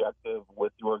strategic objective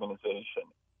with the organization?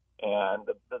 And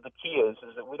the key is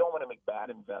that we don't want to make bad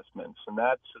investments, and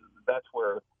that's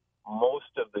where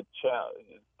most of the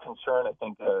concern, I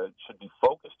think, should be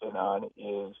focused in on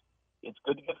is it's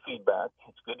good to get feedback.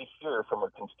 It's good to hear from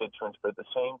our constituents, but at the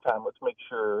same time, let's make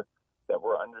sure that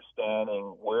we're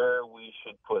understanding where we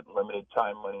should put limited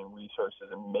time, money, and resources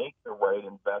and make the right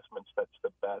investments that's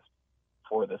the best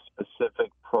for the specific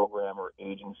program or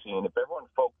agency. And if everyone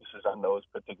focuses on those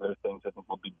particular things, I think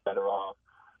we'll be better off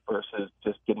versus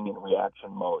just getting in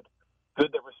reaction mode.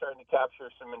 Good that we're starting to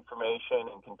capture some information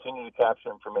and continue to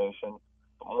capture information,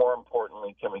 but more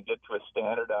importantly, can we get to a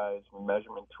standardized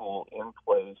measurement tool in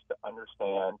place to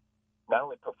understand not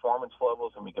only performance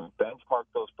levels, and we can benchmark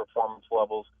those performance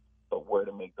levels, but where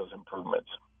to make those improvements.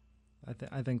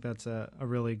 I think that's a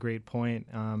really great point,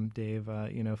 Dave.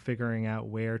 Figuring out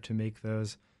where to make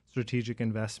those strategic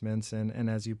investments, and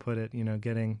as you put it,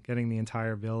 getting the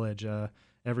entire village,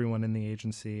 everyone in the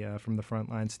agency, from the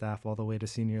frontline staff all the way to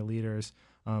senior leaders,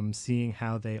 seeing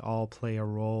how they all play a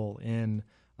role in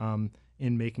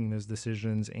making those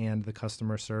decisions and the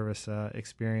customer service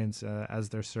experience as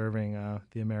they're serving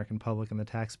the American public and the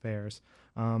taxpayers.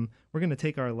 We're going to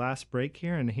take our last break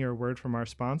here and hear a word from our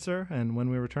sponsor. And when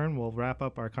we return, we'll wrap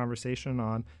up our conversation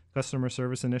on customer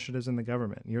service initiatives in the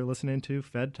government. You're listening to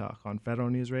Fed Talk on Federal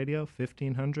News Radio,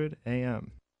 1500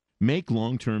 AM. Make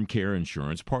long-term care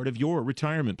insurance part of your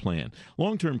retirement plan.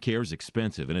 Long-term care is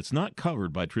expensive, and it's not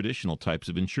covered by traditional types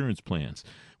of insurance plans.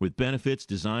 With benefits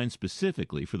designed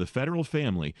specifically for the federal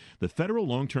family, the Federal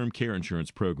Long-Term Care Insurance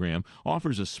Program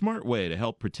offers a smart way to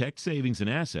help protect savings and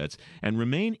assets and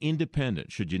remain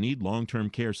independent should you need long-term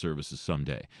care services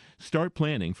someday. Start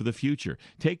planning for the future.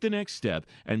 Take the next step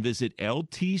and visit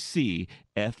LTCFEDS.com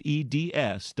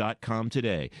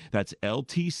today. That's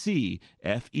LTCFEDS.com.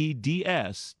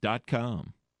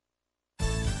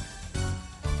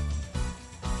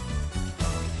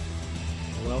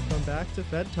 Welcome back to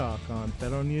Fed Talk on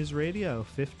Federal News Radio,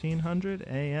 1500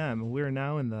 AM. We're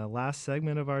now in the last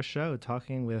segment of our show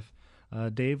talking with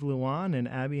Dave Luan and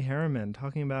Abby Harriman,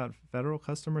 talking about federal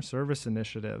customer service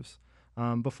initiatives.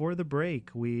 Before the break,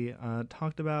 we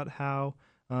talked about how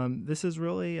this is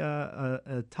really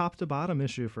a top-to-bottom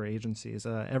issue for agencies.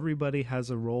 Everybody has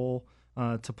a role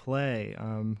to play,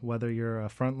 whether you're a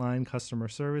frontline customer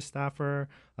service staffer,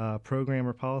 program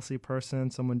or policy person,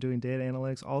 someone doing data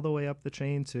analytics, all the way up the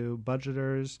chain to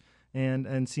budgeters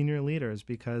and senior leaders,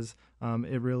 because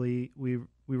we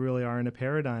really are in a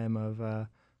paradigm of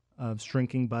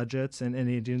shrinking budgets, and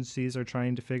agencies are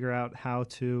trying to figure out how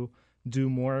to do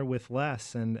more with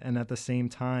less, and at the same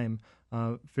time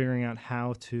figuring out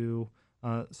how to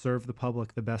serve the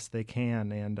public the best they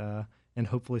can, and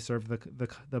hopefully serve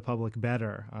the public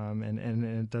better. And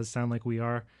it does sound like we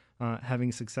are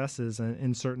having successes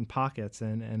in certain pockets,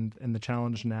 and the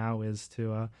challenge now is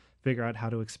to figure out how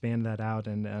to expand that out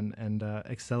and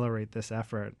accelerate this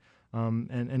effort.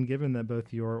 And given that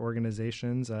both your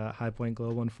organizations, High Point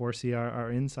Global and 4C,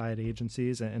 are inside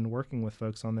agencies and working with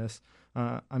folks on this,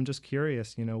 I'm just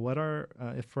curious, what are,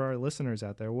 if for our listeners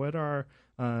out there, what are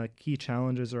key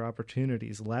challenges or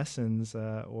opportunities, lessons,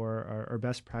 or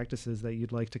best practices that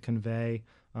you'd like to convey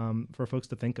for folks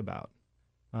to think about?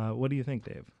 What do you think,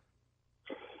 Dave?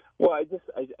 Well, I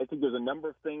think there's a number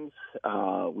of things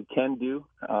we can do.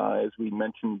 As we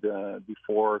mentioned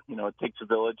before, it takes a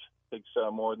village. It takes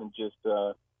more than just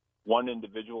one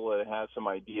individual that has some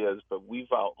ideas, but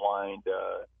we've outlined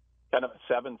kind of a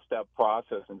 7-step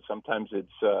process, and sometimes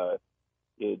it's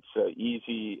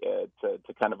easy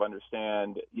to kind of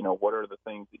understand, what are the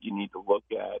things that you need to look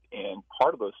at. And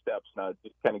part of those steps, now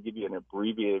just kind of give you an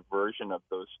abbreviated version of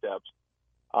those steps,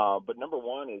 but number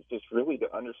one is just really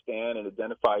to understand and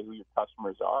identify who your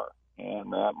customers are.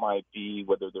 And that might be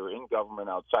whether they're in government,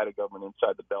 outside of government,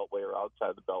 inside the Beltway or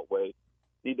outside the Beltway.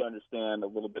 Need to understand a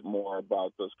little bit more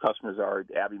about those customers.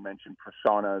 Abby mentioned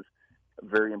personas,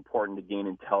 very important to gain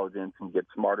intelligence and get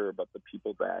smarter about the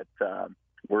people that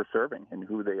we're serving and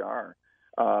who they are.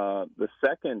 The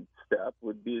second step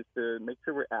would be to make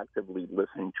sure we're actively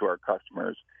listening to our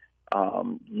customers.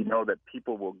 That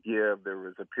people will give. There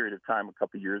was a period of time a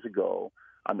couple of years ago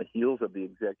on the heels of the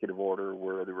executive order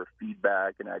where there were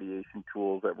feedback and ideation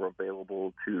tools that were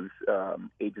available to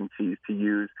agencies to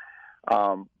use.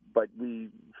 But we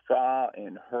saw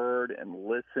and heard and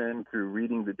listened through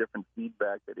reading the different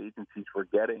feedback that agencies were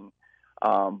getting.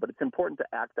 But it's important to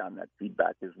act on that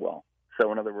feedback as well.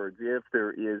 So in other words, if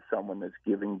there is someone that's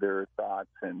giving their thoughts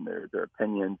and their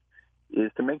opinions, is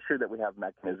to make sure that we have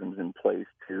mechanisms in place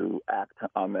to act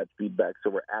on that feedback, so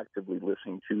we're actively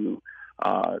listening to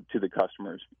the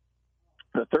customers.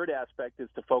 The third aspect is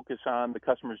to focus on the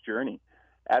customer's journey.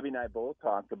 Abby and I both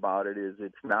talked about it.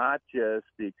 It's not just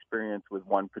the experience with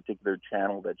one particular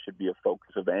channel that should be a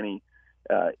focus of any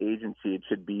agency. It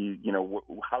should be,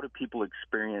 how do people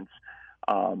experience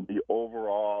the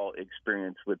overall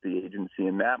experience with the agency.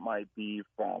 And that might be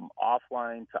from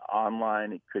offline to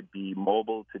online. It could be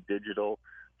mobile to digital.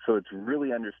 So it's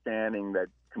really understanding that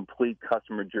complete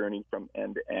customer journey from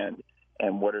end to end,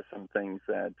 and what are some things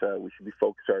that we should be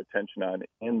focused our attention on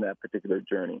in that particular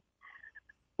journey.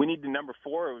 We need to, number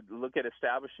 4, look at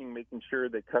establishing, making sure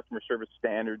that customer service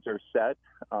standards are set.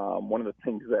 One of the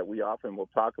things that we often will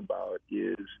talk about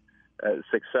is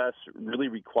success really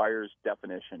requires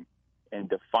definition and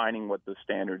defining what the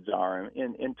standards are.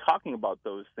 And talking about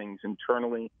those things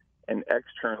internally and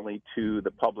externally to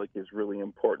the public is really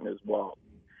important as well.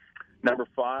 Number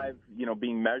 5,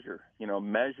 being measure.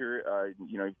 Measure,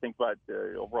 you think about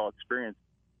the overall experience.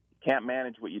 You can't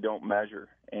manage what you don't measure.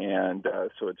 And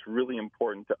so it's really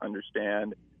important to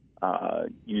understand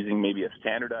using maybe a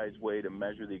standardized way to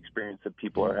measure the experience that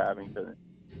people are having,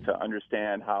 to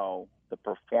understand how the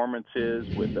performance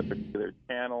is with a particular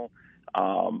channel.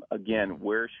 Again,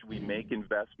 where should we make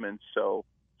investments so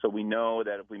we know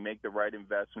that if we make the right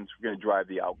investments, we're going to drive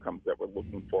the outcomes that we're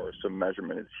looking for. So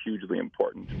measurement is hugely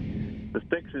important. The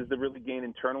 6 is to really gain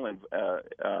internal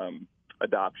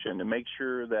adoption and make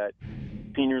sure that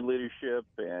senior leadership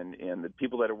and the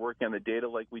people that are working on the data,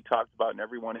 like we talked about, and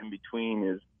everyone in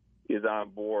between is on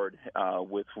board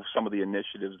with some of the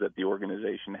initiatives that the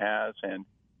organization has.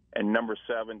 And number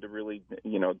 7, to really,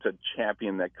 to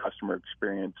champion that customer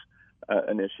experience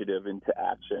initiative into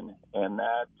action. And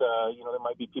that, there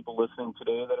might be people listening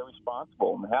today that are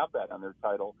responsible and have that on their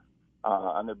title,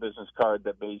 on their business card,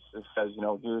 that basically says,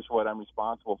 here's what I'm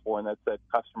responsible for, and that's that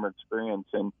customer experience.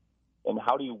 And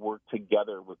how do you work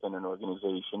together within an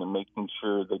organization and making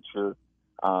sure that you're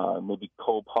maybe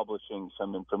co-publishing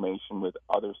some information with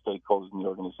other stakeholders in the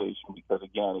organization? Because,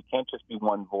 again, it can't just be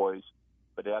one voice,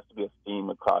 but it has to be a theme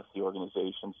across the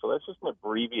organization. So that's just an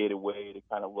abbreviated way to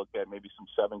kind of look at maybe some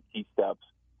 7 key steps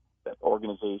that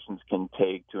organizations can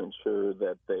take to ensure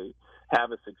that they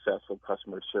have a successful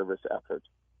customer service effort.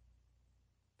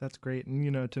 That's great.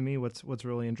 And, to me, what's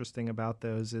really interesting about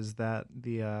those is that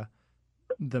the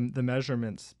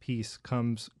measurements piece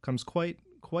comes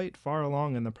quite far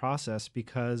along in the process,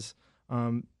 because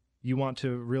you want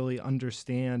to really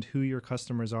understand who your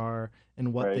customers are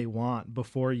and what they want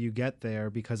before you get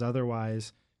there, because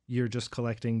otherwise you're just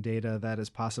collecting data that is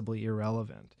possibly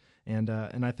irrelevant. And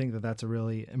I think that that's a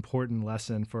really important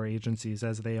lesson for agencies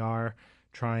as they are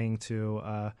trying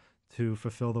to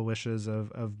fulfill the wishes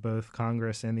of both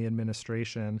Congress and the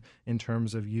administration in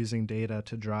terms of using data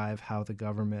to drive how the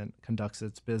government conducts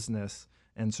its business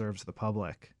and serves the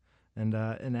public. And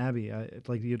Abby, I'd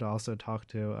like you to also talk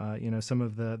to some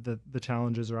of the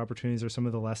challenges or opportunities or some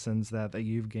of the lessons that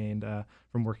you've gained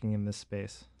from working in this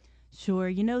space.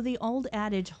 Sure. The old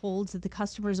adage holds that the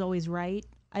customer is always right.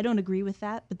 I don't agree with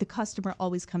that, but the customer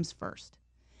always comes first.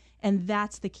 And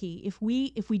that's the key. If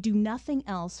we do nothing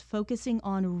else, focusing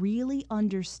on really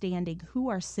understanding who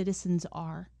our citizens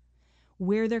are,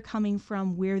 where they're coming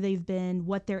from, where they've been,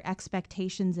 what their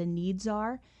expectations and needs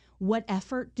are, what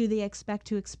effort do they expect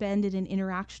to expend in an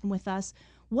interaction with us,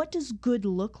 what does good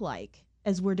look like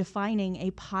as we're defining a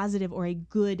positive or a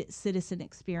good citizen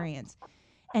experience,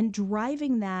 and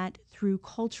driving that through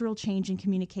cultural change and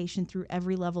communication through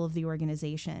every level of the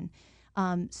organization.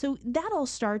 So that all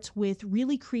starts with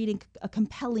really creating a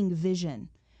compelling vision.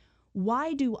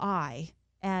 Why do I,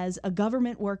 as a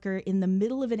government worker in the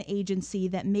middle of an agency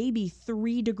that may be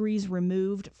 3 degrees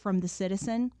removed from the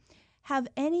citizen, have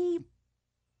any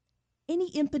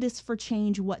impetus for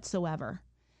change whatsoever?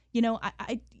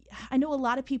 I know a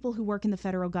lot of people who work in the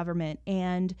federal government,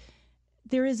 and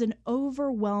there is an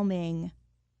overwhelming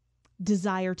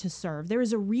desire to serve. There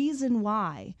is a reason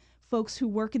why folks who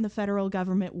work in the federal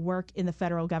government work in the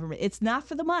federal government. It's not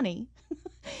for the money.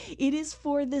 It is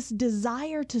for this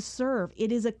desire to serve. It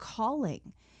is a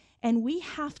calling. And we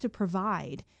have to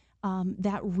provide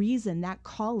that reason, that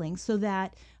calling, so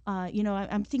that,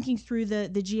 I'm thinking through the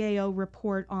GAO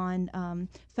report on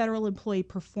federal employee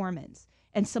performance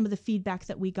and some of the feedback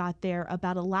that we got there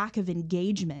about a lack of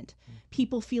engagement,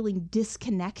 people feeling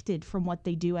disconnected from what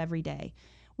they do every day.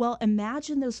 Well,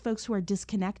 imagine those folks who are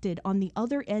disconnected on the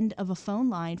other end of a phone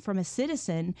line from a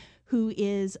citizen who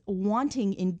is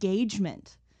wanting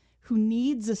engagement, who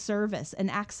needs a service and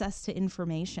access to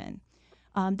information.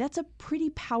 That's a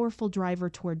pretty powerful driver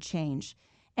toward change.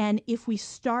 And if we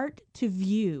start to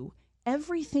view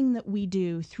everything that we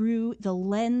do through the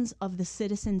lens of the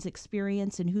citizen's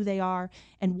experience and who they are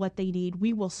and what they need,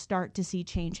 we will start to see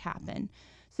change happen.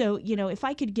 So, if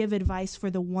I could give advice for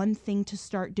the one thing to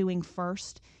start doing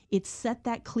first, it's set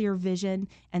that clear vision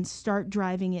and start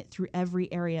driving it through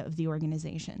every area of the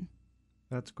organization.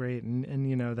 That's great, and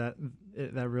you know that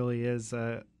really is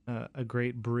a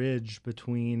great bridge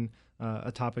between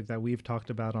a topic that we've talked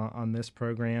about on this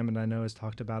program, and I know is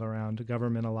talked about around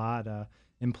government a lot,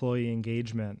 employee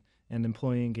engagement. And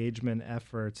employee engagement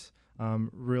efforts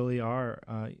really are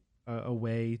a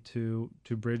way to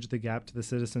bridge the gap to the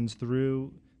citizens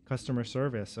through customer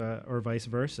service or vice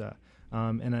versa.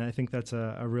 And I think that's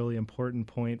a really important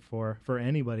point for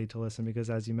anybody to listen, because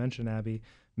as you mentioned, Abby,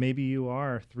 maybe you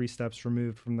are 3 steps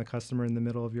removed from the customer in the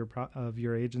middle of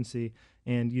your agency,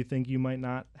 and you think you might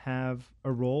not have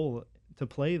a role to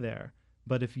play there.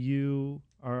 But if you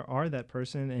are that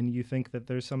person and you think that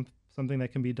there's something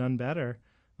that can be done better,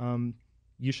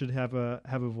 you should have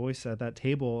a voice at that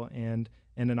table and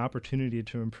an opportunity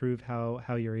to improve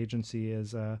how your agency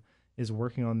is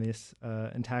working on this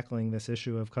and tackling this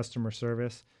issue of customer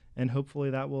service. And hopefully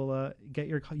that will get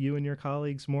you and your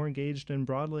colleagues more engaged in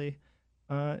broadly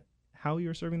how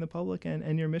you're serving the public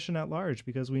and your mission at large,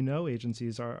 because we know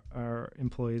agencies, our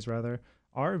employees rather,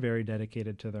 are very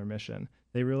dedicated to their mission.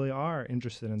 They really are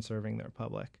interested in serving their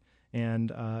public.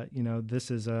 And, this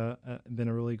has been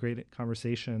a really great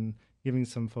conversation, giving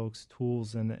some folks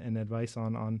tools and advice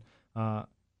on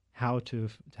how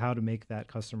to make that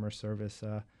customer service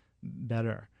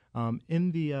better.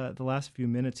 In the last few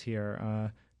minutes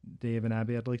here, Dave and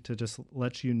Abby, I'd like to just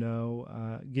let you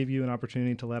know, give you an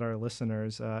opportunity to let our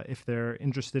listeners, if they're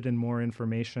interested in more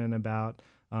information about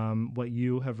what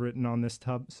you have written on this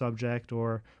subject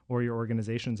or your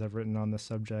organizations have written on this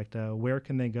subject, where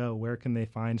can they go? Where can they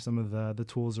find some of the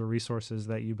tools or resources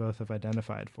that you both have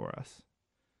identified for us?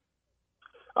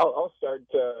 I'll start.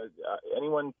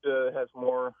 Anyone has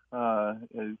more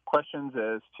questions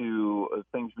as to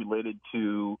things related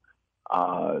to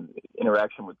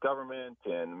interaction with government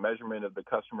and measurement of the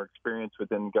customer experience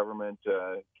within government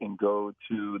can go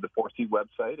to the 4C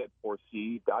website at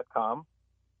 4C.com.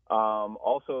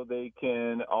 Also, they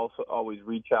can also always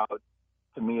reach out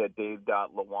to me at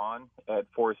dave.lawan at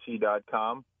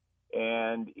 4C.com.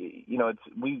 And,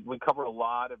 we cover a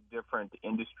lot of different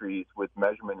industries with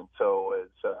measurement. And so as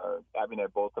Abby and I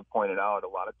both have pointed out, a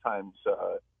lot of times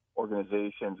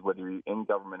organizations, whether you're in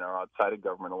government or outside of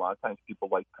government, a lot of times people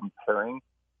like comparing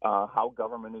how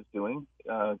government is doing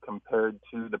compared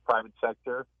to the private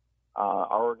sector.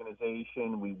 Our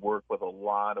organization, we work with a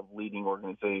lot of leading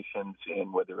organizations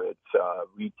in whether it's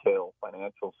retail,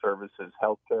 financial services,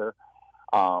 healthcare,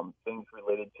 things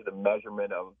related to the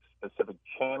measurement of specific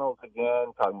channels,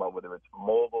 again, talking about whether it's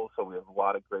mobile. So we have a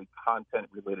lot of great content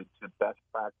related to best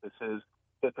practices.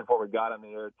 Just before we got on the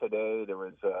air today, there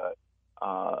was a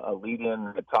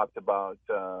lead-in that talked about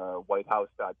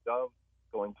whitehouse.gov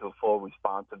going to a full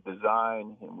responsive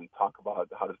design, and we talk about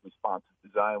how does responsive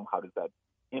design, how does that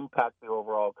impact the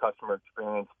overall customer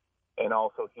experience. And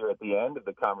also here at the end of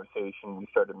the conversation, we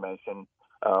started to mention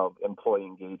employee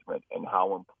engagement and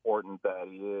how important that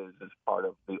is as part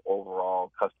of the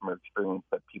overall customer experience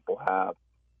that people have.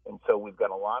 And so we've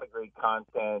got a lot of great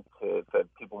content. If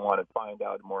people want to find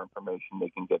out more information, they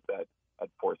can get that at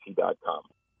 4C.com.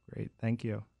 Great. Thank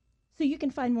you. So you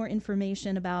can find more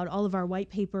information about all of our white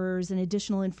papers and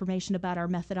additional information about our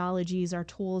methodologies, our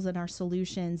tools, and our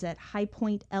solutions at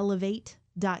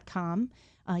highpointelevate.com.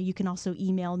 You can also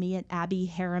email me at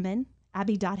abby.harriman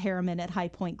at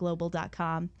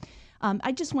highpointglobal.com.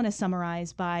 I just want to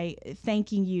summarize by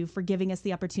thanking you for giving us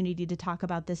the opportunity to talk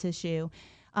about this issue.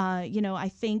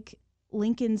 I think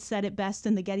Lincoln said it best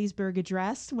in the Gettysburg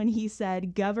Address when he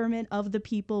said, "Government of the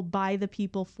people, by the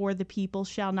people, for the people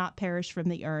shall not perish from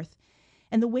the earth."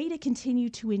 And the way to continue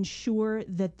to ensure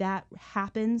that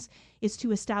happens is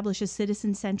to establish a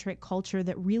citizen-centric culture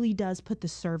that really does put the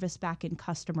service back in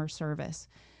customer service.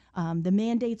 The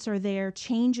mandates are there.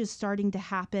 Change is starting to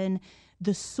happen.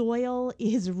 The soil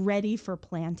is ready for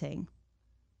planting.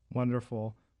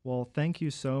 Wonderful. Well, thank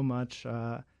you so much,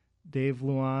 Dave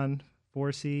Lawan,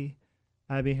 4C,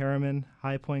 Abby Harriman,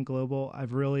 High Point Global.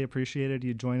 I've really appreciated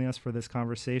you joining us for this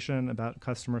conversation about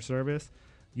customer service.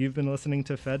 You've been listening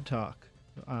to Fed Talk.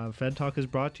 Fed Talk is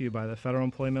brought to you by the federal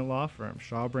employment law firm,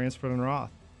 Shaw, Bransford &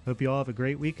 Roth. Hope you all have a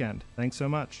great weekend. Thanks so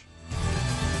much.